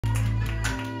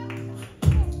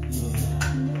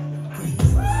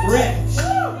rich.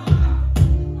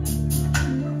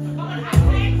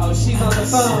 Oh, she's on the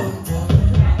phone.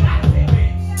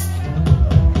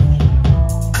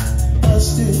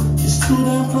 Busted, it's 2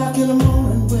 o'clock in the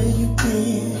morning, where you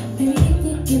been?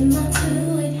 Baby, get my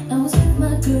to it, I was with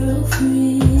my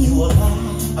girlfriend. You were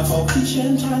lying, I called Keisha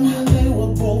and Tanya and they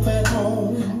were both at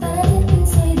home. But I didn't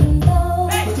say them though.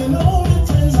 But they're the only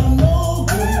friends I know,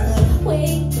 baby.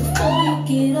 Wait, before you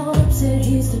get all upset,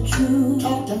 here's the truth.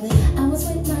 Talk to me. I was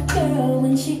with my girl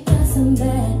when she got some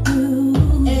bad news.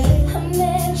 Her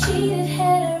man cheated,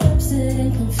 had her upset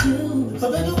and confused.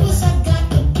 But baby, what's I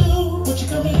got to do? What you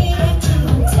coming here to?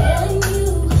 I'm telling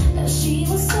you, now she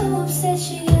was so upset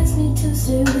she asked me to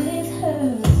stay with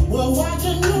her. Well, why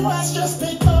didn't you ask? Just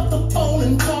pick up the phone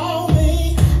and call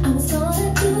me. I was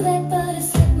gonna do that, but it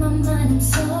slipped my mind, I'm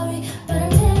sorry. But I'm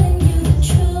telling you the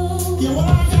truth. Yeah, well,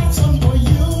 I got something for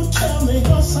you. Tell me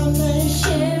what's her name?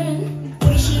 Sharon.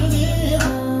 Where does she live?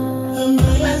 Her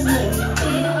man's name.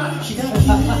 She got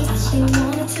kids. She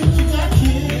wanted to. She got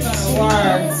kids.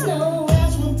 There's no.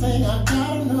 That's one thing I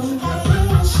gotta know. How the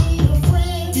hell is she your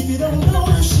friend? If you don't know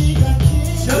if she got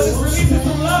kids. Joseph releasing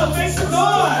some love. Make some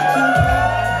noise.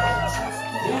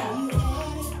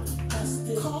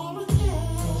 Call a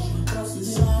cab.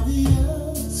 It's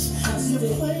obvious.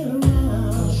 You're playing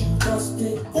around.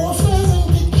 Or friends and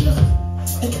get you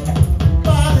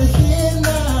out of here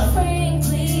now. Frank,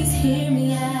 please hear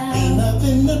me out. Ain't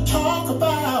nothing to talk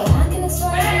about. I can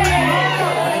explain.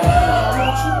 I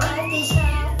want you out this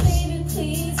house. Baby,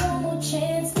 please, one more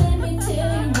chance. Let me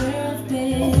tell you where I've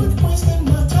been. Quit wasting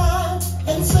my time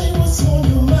and say what's on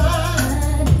your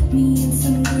mind. Me and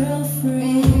some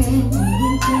girlfriends, we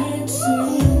went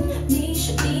dancing. Me,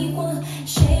 Shaniqua,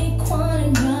 Shaquan,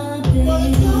 and Robin. But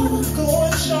you was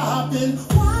going shopping.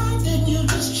 Why didn't you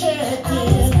just check I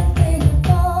was in? looking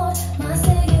abroad, my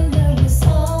cellular was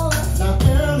off. Now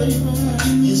earlier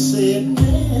you said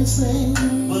dancing,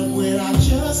 but when I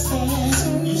just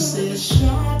asked, you said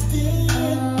shopping.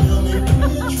 Tell me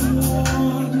which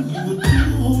one you were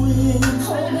doing.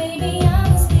 Oh, baby, I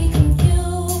must be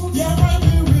confused. Yeah, right,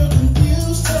 you real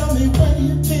confused. Tell me where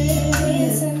you been.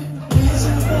 Listen,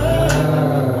 Reason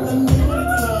for the neighborhood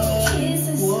club.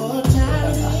 kisses. What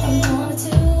time it I is? wanted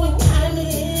to. What time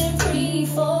it is? 3,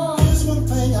 4. Here's one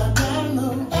thing I gotta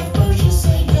know. At first you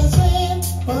say dancing,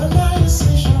 but now you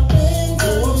say shopping.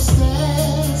 Go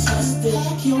upstairs,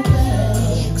 pack your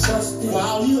bags.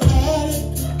 While you at it,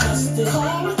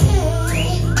 call a cab.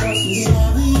 It's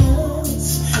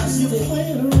obvious you're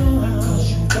playing around.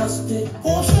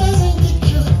 Or friends and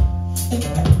get you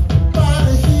out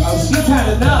of here. Oh, she's had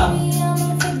enough. I'm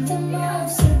a victim of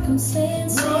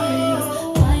circumstances.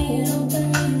 Why you don't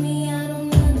believe me, I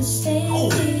don't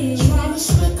understand it. Trying to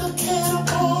slick a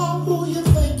cat on who you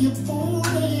think you're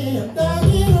fooling. Now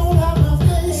you don't have my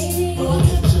face, but I'll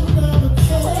get you another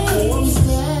cat. Go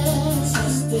upstairs,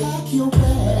 pack your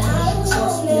bags.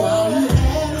 While you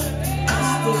at it,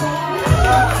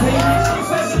 She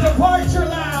says the departure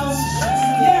lounge.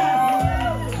 Yeah.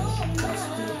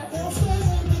 or friends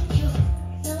and get you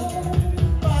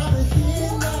out of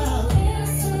here now.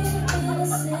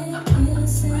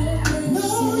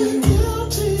 No, you're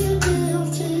guilty, you're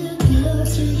guilty, you're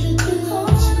guilty, you're guilty.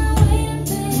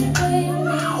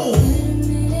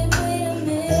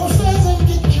 Or friends and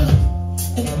get you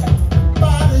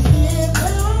out of here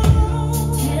now.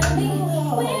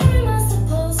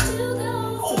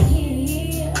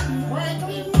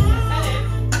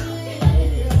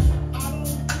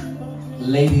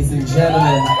 Ladies and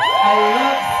gentlemen,